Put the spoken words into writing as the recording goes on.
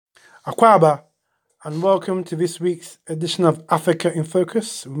Akwaba, and welcome to this week's edition of Africa in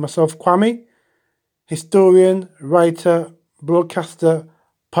Focus with myself, Kwame, historian, writer, broadcaster,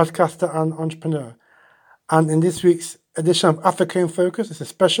 podcaster, and entrepreneur. And in this week's edition of Africa in Focus, it's a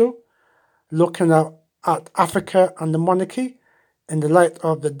special looking at Africa and the monarchy in the light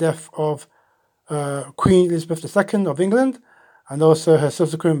of the death of Queen Elizabeth II of England and also her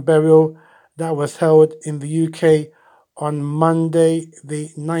subsequent burial that was held in the UK on Monday, the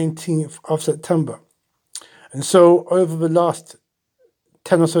 19th of September. And so over the last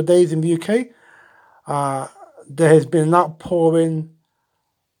 10 or so days in the UK, there has been an outpouring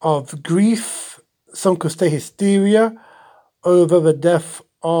of grief, some could say hysteria, over the death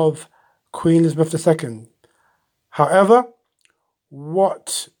of Queen Elizabeth II. However,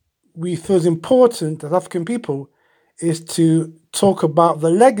 what we feel is important as African people is to talk about the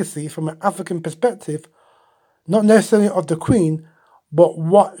legacy from an African perspective, not necessarily of the Queen, but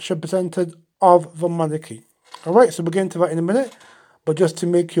what she represented of the monarchy. All right, so we'll get into that in a minute, but just to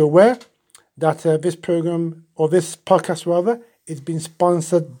make you aware that this program, or this podcast rather, is being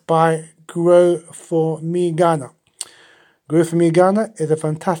sponsored by Grow for Me Ghana. Grow for Me Ghana is a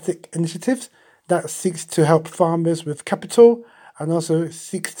fantastic initiative that seeks to help farmers with capital and also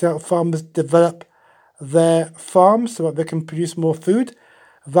seeks to help farmers develop their farms so that they can produce more food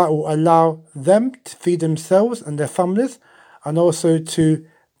that will allow them to feed themselves and their families and also to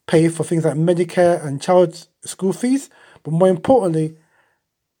pay for things like Medicare and child school fees, but more importantly,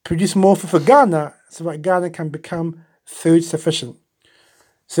 produce more food for Ghana so that Ghana can become food sufficient.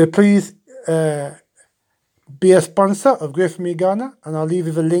 So please be a sponsor of Grow for Me Ghana, and I'll leave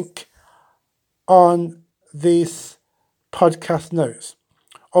you the link on these podcast notes.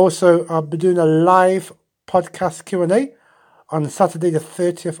 Also, I'll be doing a live podcast Q&A on Saturday the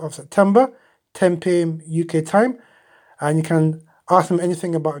 30th of September, 10 p.m. UK time, and you can ask me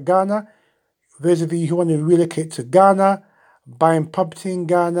anything about Ghana. Those of you who want to relocate to Ghana, buying property in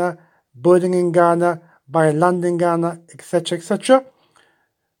Ghana, building in Ghana, buying land in Ghana, etc., etc.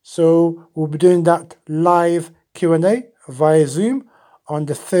 So we'll be doing that live Q&A via Zoom on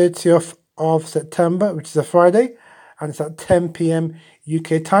the 30th of September, which is a Friday, and it's at 10 p.m.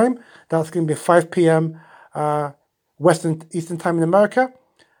 UK time. That's going to be 5 p.m. Western Eastern time in America,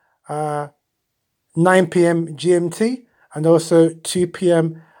 9 p.m. GMT, and also 2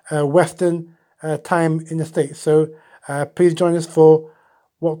 p.m. Western time in the States. So please join us for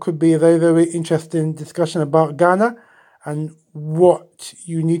what could be a very, very interesting discussion about Ghana and what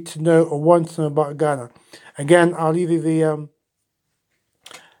you need to know or want to know about Ghana. Again, I'll leave you the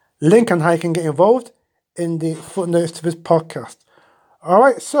link on how you can get involved in the footnotes to this podcast. All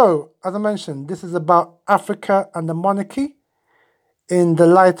right, so as I mentioned, this is about Africa and the monarchy in the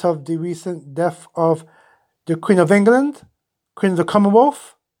light of the recent death of the Queen of England, Queen of the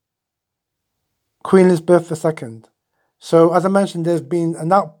Commonwealth, Queen Elizabeth II. So as I mentioned, there's been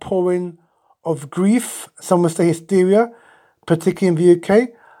an outpouring of grief, some would say hysteria, particularly in the UK,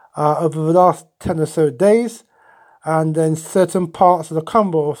 over the last 10 or so days. And then certain parts of the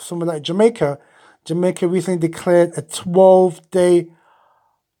Commonwealth, somewhere like Jamaica recently declared a 12-day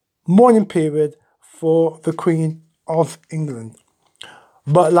mourning period for the Queen of England.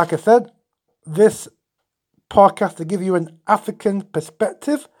 But like I said, this podcast to give you an African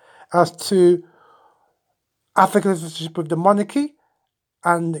perspective as to Africa's relationship with the monarchy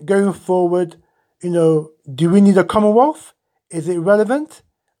and going forward, do we need a Commonwealth? Is it relevant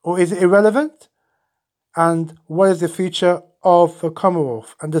or is it irrelevant? And what is the future of the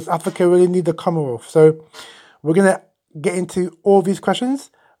Commonwealth? And does Africa really need the Commonwealth? So we're going to get into all these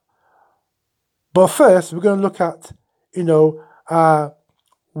questions. But first, we're going to look at,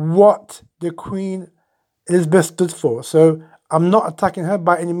 what the Queen Elizabeth stood for. So I'm not attacking her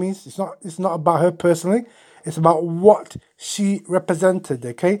by any means. It's not about her personally. It's about what she represented,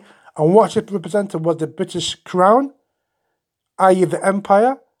 okay? And what she represented was the British crown, i.e. the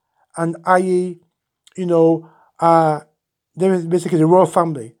empire, and i.e., there is basically the royal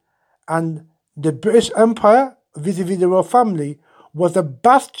family. And the British Empire, vis-a-vis the royal family, was a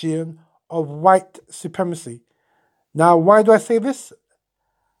bastion of white supremacy. Now, why do I say this?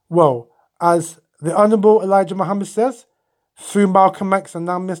 Well, as the Honourable Elijah Muhammad says, through Malcolm X and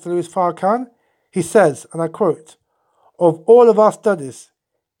now Mr. Louis Farrakhan, he says, and I quote, "Of all of our studies,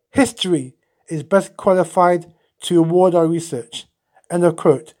 history is best qualified to award our research." End of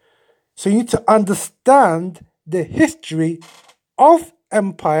quote. So you need to understand the history of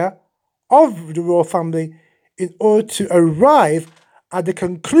empire, of the royal family, in order to arrive at the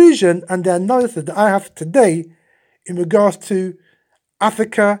conclusion and the analysis that I have today in regards to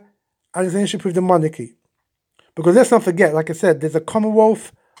Africa and its relationship with the monarchy. Because let's not forget, like I said, there's a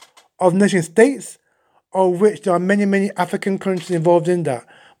Commonwealth of nation states, of which there are many, many African countries involved in that.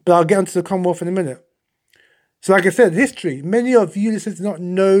 But I'll get onto the Commonwealth in a minute. So like I said, history. Many of you listeners do not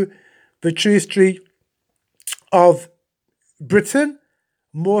know the true history of Britain,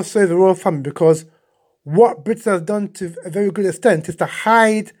 more so the royal family, because what Britain has done to a very good extent is to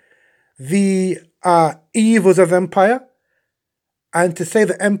hide the evils of empire and to say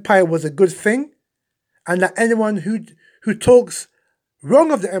that empire was a good thing, and that anyone who talks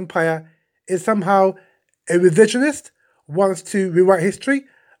wrong of the empire is somehow a revisionist, wants to rewrite history,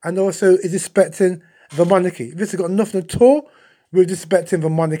 and also is disrespecting the monarchy. This has got nothing at all with disrespecting the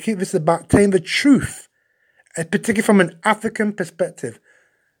monarchy. This is about telling the truth, and particularly from an African perspective.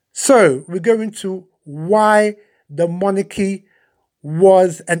 So we're going to why the monarchy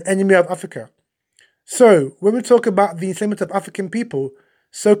was an enemy of Africa. So when we talk about the enslavement of African people,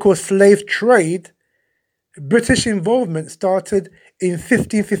 so-called slave trade, British involvement started in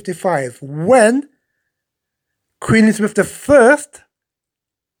 1555 when Queen Elizabeth I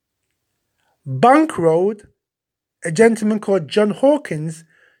bankrolled a gentleman called John Hawkins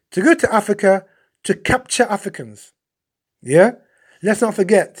to go to Africa to capture Africans. Yeah? Let's not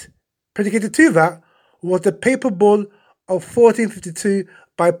forget, predicated to that was the Papal Bull of 1452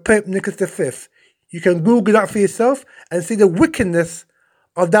 by Pope Nicholas V. You can Google that for yourself and see the wickedness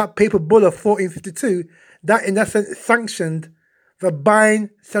of that Papal Bull of 1452 that in essence sanctioned the buying,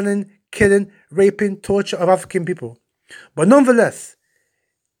 selling, killing, raping, torture of African people. But nonetheless,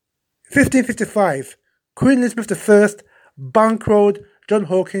 1555, Queen Elizabeth I bankrolled John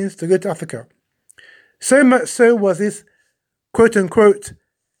Hawkins to go to Africa. So much so was this quote-unquote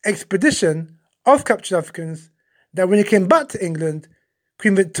expedition of captured Africans that when he came back to England,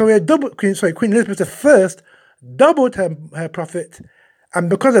 Queen Elizabeth I doubled her profit, and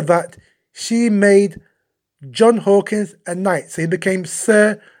because of that, she made John Hawkins a knight. So he became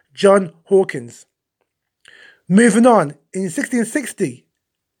Sir John Hawkins. Moving on, in 1660,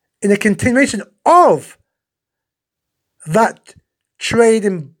 in a continuation of that trade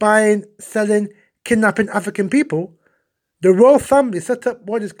in buying, selling, kidnapping African people, the royal family set up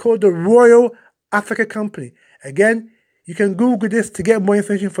what is called the Royal Africa Company. Again, you can Google this to get more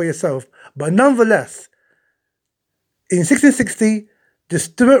information for yourself. But nonetheless, in 1660, the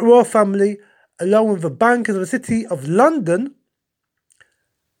Stuart royal family, along with the bankers of the City of London,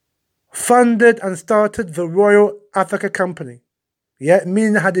 funded and started the Royal Africa Company. Yeah,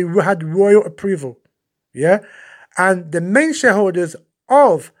 meaning it had royal approval. Yeah, and the main shareholders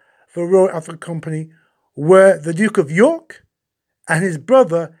of the Royal Africa Company were the Duke of York and his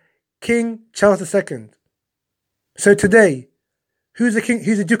brother, King Charles II. So today, who's the king?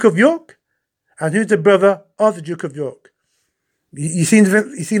 Who's the Duke of York, and who's the brother of the Duke of York? You seen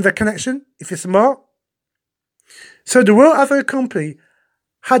the connection? If you're smart. So the Royal Africa Company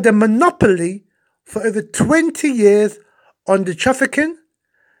had a monopoly for over 20 years on the trafficking,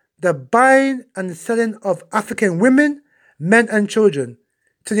 the buying and the selling of African women, men and children,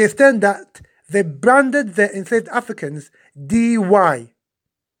 to the extent that they branded their enslaved Africans DY,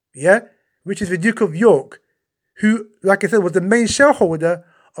 yeah, which is the Duke of York, who, like I said, was the main shareholder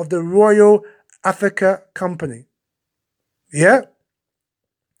of the Royal Africa Company. Yeah?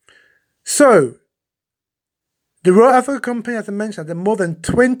 So, the Royal Africa Company, as I mentioned, had a more than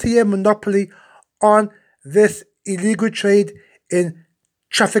 20-year monopoly on this illegal trade in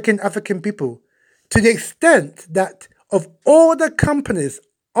trafficking African people, to the extent that of all the companies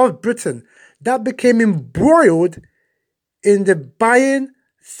of Britain that became embroiled in the buying,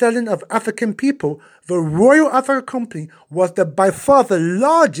 selling of African people, the Royal Africa Company was by far the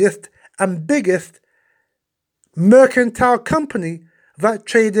largest and biggest mercantile company that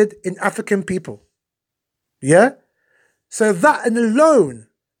traded in African people. Yeah? So that alone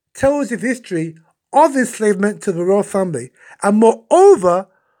tells you the history of enslavement to the royal family. And moreover,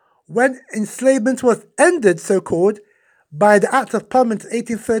 when enslavement was ended, so-called, by the Act of Parliament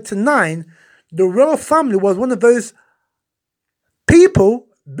 1839, the royal family was one of those people,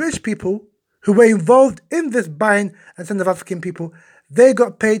 British people, who were involved in this buying and selling of African people. They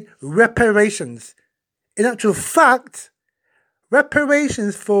got paid reparations. In actual fact,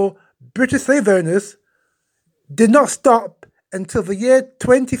 reparations for British slave owners did not stop until the year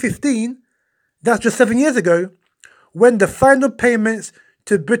 2015, that's just 7 years ago, when the final payments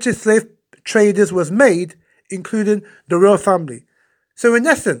to British slave traders was made, including the royal family. So in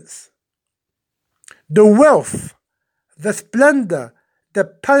essence, the wealth, the splendor, the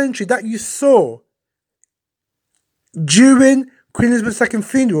pageantry that you saw during Queen Elizabeth II's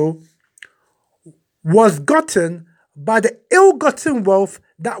funeral was gotten by the ill-gotten wealth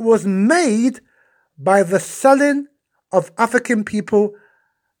that was made by the selling of African people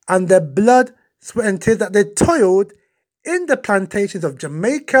and their blood, sweat and tears that they toiled in the plantations of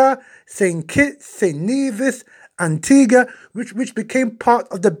Jamaica, St. Kitts, St. Nevis, Antigua, which became part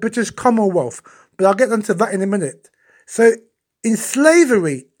of the British Commonwealth. But I'll get onto that in a minute. So in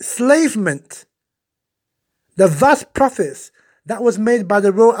slavery, enslavement, the vast profits that was made by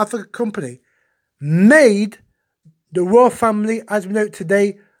the Royal Africa Company made the royal family, as we know it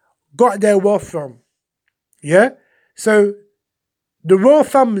today, got their wealth from. Yeah? So the royal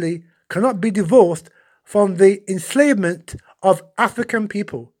family cannot be divorced from the enslavement of African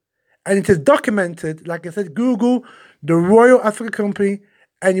people. And it is documented, like I said, Google the Royal Africa Company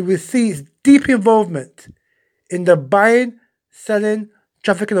and you will see its deep involvement in the buying, selling,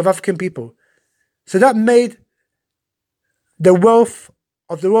 trafficking of African people. So that made the wealth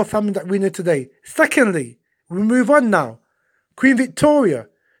of the royal family that we know today. Secondly, we move on now. Queen Victoria.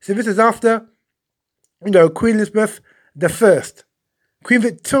 So this is after, Queen Elizabeth I. Queen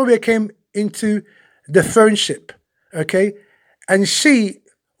Victoria came into the throneship, okay? And she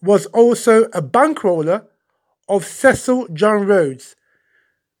was also a bankroller of Cecil John Rhodes.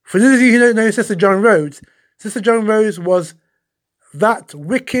 For those of you who don't know Cecil John Rhodes was that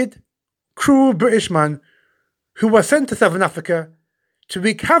wicked, cruel British man who was sent to Southern Africa to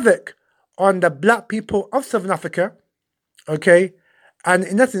wreak havoc on the black people of Southern Africa, okay? And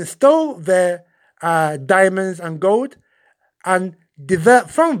in essence stole their diamonds and gold and divert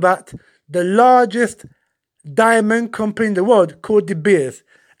from that the largest diamond company in the world called De Beers.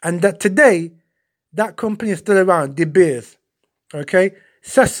 And that today, that company is still around, De Beers. Okay?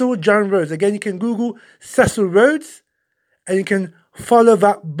 Cecil John Rhodes. Again, you can Google Cecil Rhodes and you can follow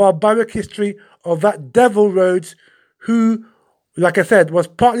that barbaric history of that devil Rhodes who, like I said, was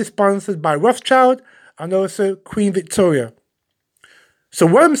partly sponsored by Rothschild and also Queen Victoria. So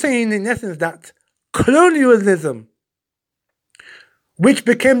what I'm saying in essence is that colonialism, which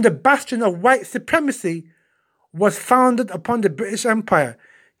became the bastion of white supremacy, was founded upon the British Empire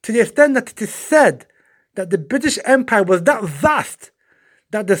to the extent that it is said that the British Empire was that vast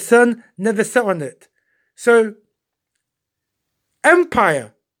that the sun never set on it. So,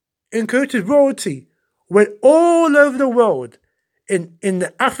 empire included royalty went all over the world, in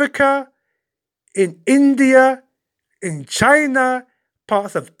Africa, in India, in China,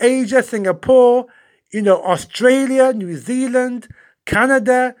 parts of Asia, Singapore, Australia, New Zealand,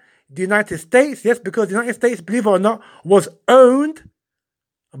 Canada, the United States. Yes, because the United States, believe it or not, was owned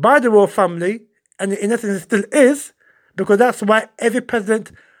by the royal family, and in essence it still is, because that's why every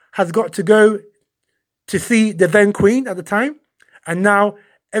president has got to go to see the then Queen at the time, and now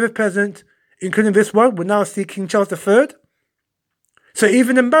every president, including this one, will now see King Charles III. So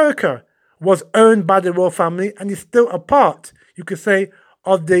even America was owned by the royal family and is still a part, you could say,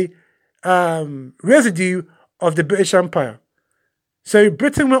 of the residue of the British Empire. So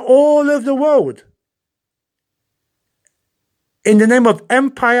Britain went all over the world in the name of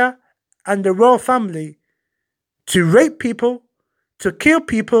empire and the royal family to rape people, to kill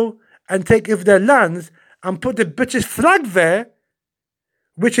people, and take over their lands and put the British flag there,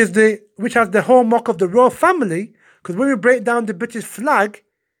 which has the hallmark of the royal family. Because when we break down the British flag,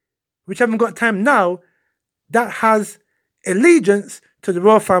 which I haven't got time now, that has allegiance to the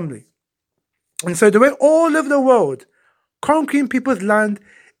royal family. And so they went all over the world, conquering people's land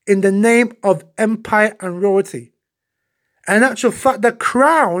in the name of empire and royalty. And in actual fact, the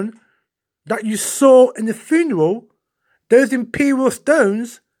crown that you saw in the funeral, those imperial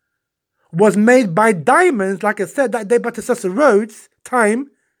stones, was made by diamonds, like I said, that day back to Cecil Rhodes' time.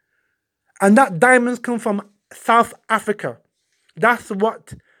 And that diamonds come from South Africa. That's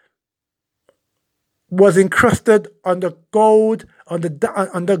what was encrusted on the gold, on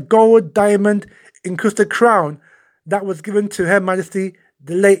the gold diamond encrusted crown that was given to Her Majesty,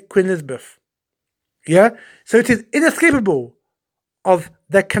 the late Queen Elizabeth. Yeah? So it is inescapable of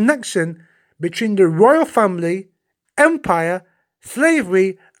the connection between the royal family, empire,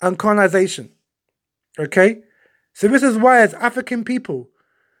 slavery, and colonization. Okay? So this is why as African people,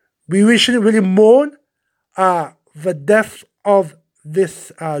 we shouldn't really mourn the death of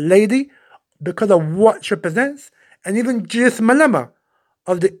this lady because of what she represents. And even Julius Malema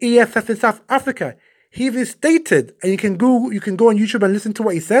of the EFF in South Africa, he even stated, and you can go on YouTube and listen to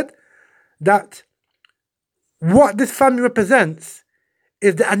what he said, that what this family represents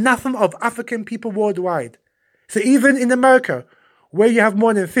is the anathema of African people worldwide. So even in America, where you have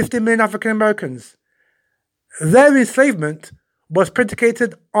more than 50 million African Americans, their enslavement was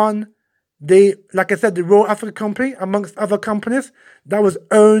predicated on like I said, the Royal Africa Company, amongst other companies, that was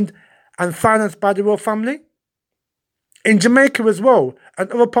owned and financed by the royal family. In Jamaica as well,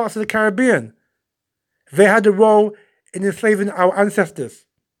 and other parts of the Caribbean, they had a role in enslaving our ancestors.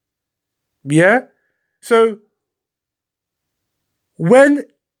 Yeah? So when,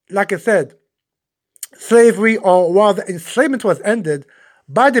 like I said, slavery, or rather enslavement, was ended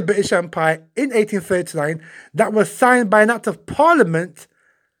by the British Empire in 1839, that was signed by an act of parliament,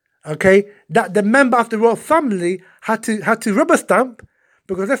 okay, that the member of the royal family had to rubber stamp,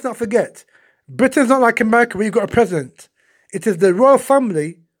 because let's not forget, Britain's not like America where you've got a president. It is the royal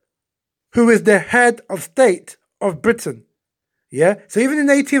family who is the head of state of Britain. Yeah? So even in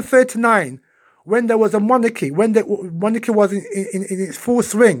 1839, when there was a monarchy, when the monarchy was in its full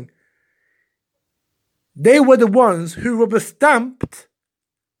swing, they were the ones who rubber stamped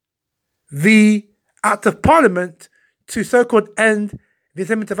the Act of Parliament to so-called end the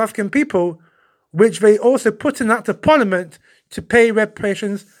enslavement of African people, which they also put in an Act of Parliament to pay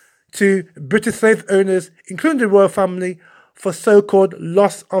reparations to British slave owners, including the royal family, for so-called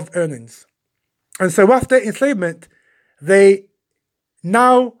loss of earnings. And so after enslavement, they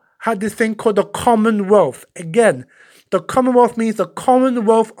now had this thing called the Commonwealth. Again, the Commonwealth means the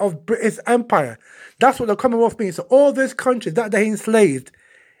Commonwealth of British Empire. That's what the Commonwealth means. So all those countries that they enslaved,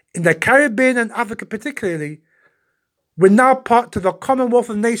 in the Caribbean and Africa particularly, were now part of the Commonwealth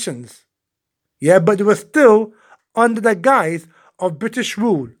of Nations. Yeah, but they were still under the guise of British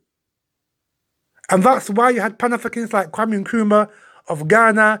rule. And that's why you had Pan-Africans like Kwame Nkrumah of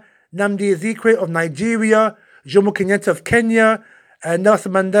Ghana, Nnamdi Azikiwe of Nigeria, Jomo Kenyatta of Kenya,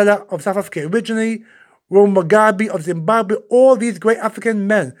 Nelson Mandela of South Africa originally, Robert Mugabe of Zimbabwe, all these great African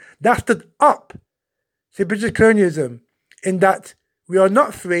men that stood up to British colonialism, in that we are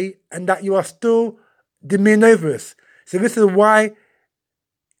not free and that you are still dominion over us. So this is why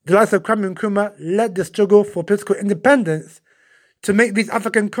the likes of Kwame Nkrumah led the struggle for political independence to make these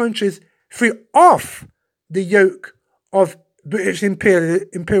African countries free off the yoke of British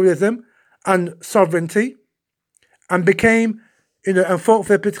imperialism and sovereignty, and became, and fought for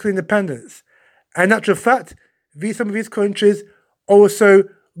their political independence. And in actual fact, some of these countries also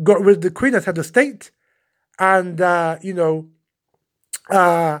got rid of the Queen as head of state, and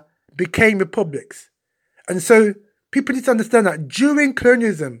became republics. And so people need to understand that during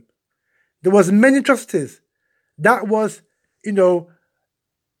colonialism, there was many atrocities that was,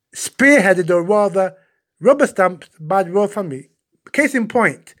 spearheaded, or rather rubber stamped, by the royal family. Case in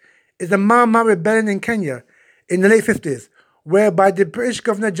point is the Mau Mau Rebellion in Kenya in the late 50s, whereby the British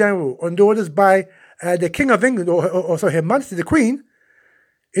Governor General, under orders by the King of England, or Her Majesty the Queen,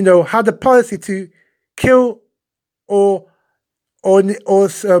 had the policy to kill or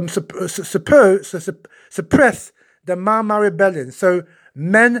suppress the Mau Mau Rebellion. So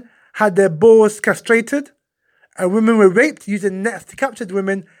men had their balls castrated, and women were raped using nets to capture the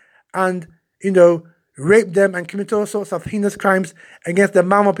women, and raped them and committed all sorts of heinous crimes against the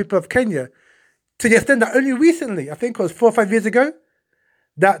Mau Mau people of Kenya. To the extent that only recently, I think it was 4 or 5 years ago,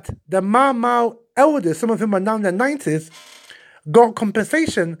 that the Mau Mau elders, some of whom are now in their 90s, got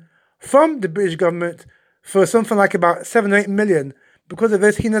compensation from the British government for something like about 7 or 8 million because of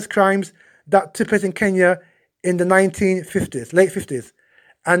those heinous crimes that took place in Kenya in the 1950s, late 50s.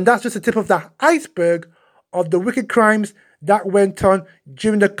 And that's just the tip of the iceberg of the wicked crimes that went on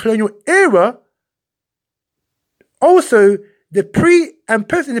during the colonial era. Also, the pre- and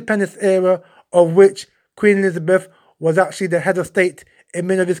post-independence era, of which Queen Elizabeth was actually the head of state in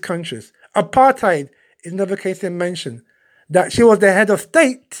many of these countries. Apartheid is another case in mention, that she was the head of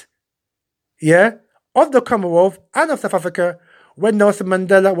state, of the Commonwealth and of South Africa when Nelson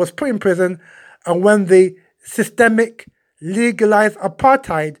Mandela was put in prison, and when the systemic legalized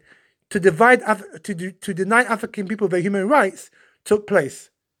apartheid to deny African people their human rights took place.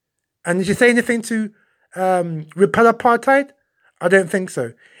 And did she say anything to repel apartheid? I don't think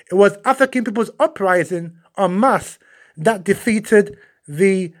so. It was African people's uprising en masse that defeated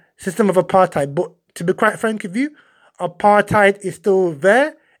the system of apartheid. But to be quite frank with you, apartheid is still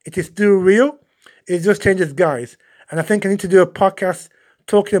there. It is still real. It just changes guise. And I think I need to do a podcast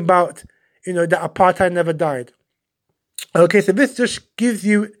talking about, that apartheid never died. Okay, so this just gives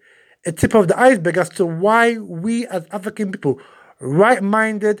you a tip of the iceberg as to why we as African people,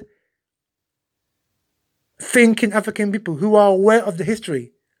 right-minded, thinking African people who are aware of the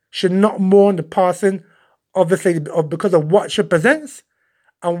history, should not mourn the passing of the slave because of what she represents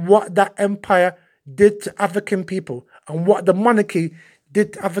and what that empire did to African people and what the monarchy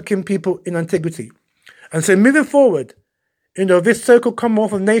did to African people in antiquity. And so moving forward, this so-called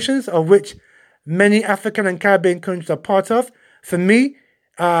Commonwealth of Nations, of which many African and Caribbean countries are part of, for me,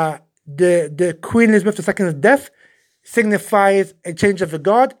 the Queen Elizabeth II's death signifies a change of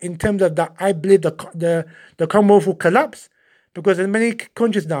regard, in terms of that I believe the Commonwealth will collapse, because in many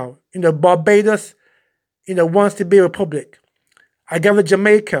countries now, Barbados, wants to be a republic. I gather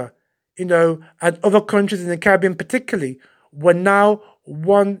Jamaica, and other countries in the Caribbean particularly, will now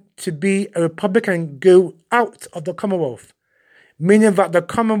want to be a republic and go out of the Commonwealth, meaning that the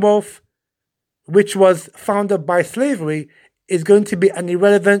Commonwealth, which was founded by slavery, is going to be an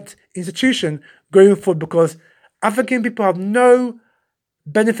irrelevant institution going forward because African people have no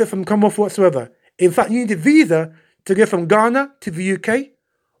benefit from Commonwealth whatsoever. In fact, you need a visa to go from Ghana to the UK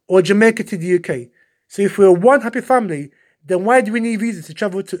or Jamaica to the UK. So if we're one happy family, then why do we need visas to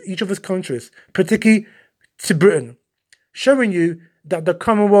travel to each other's countries, particularly to Britain? Showing you that the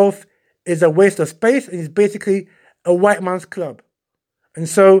Commonwealth is a waste of space and is basically a white man's club. And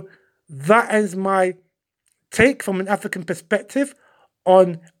so that ends my take from an African perspective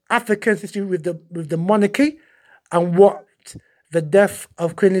on Africa's history with the monarchy and what the death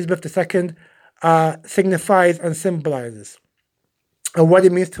of Queen Elizabeth II signifies and symbolizes, and what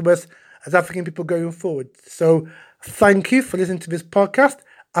it means to us as African people going forward. So thank you for listening to this podcast,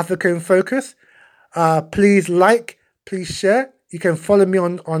 Africa in Focus. Please like, please share. You can follow me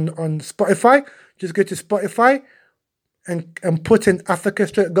on Spotify. Just go to Spotify and put in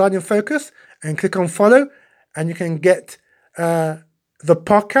Africa Guardian Focus and click on follow, and you can get the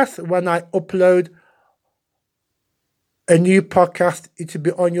podcast when I upload a new podcast. It will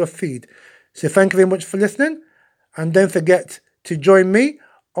be on your feed. So thank you very much for listening, and don't forget to join me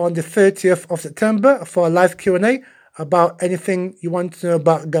on the 30th of September for a live Q&A about anything you want to know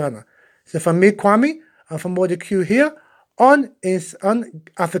about Ghana. So from me, Kwame, and from all the Q here on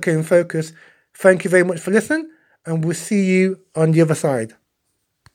Africa in Focus, thank you very much for listening, and we'll see you on the other side.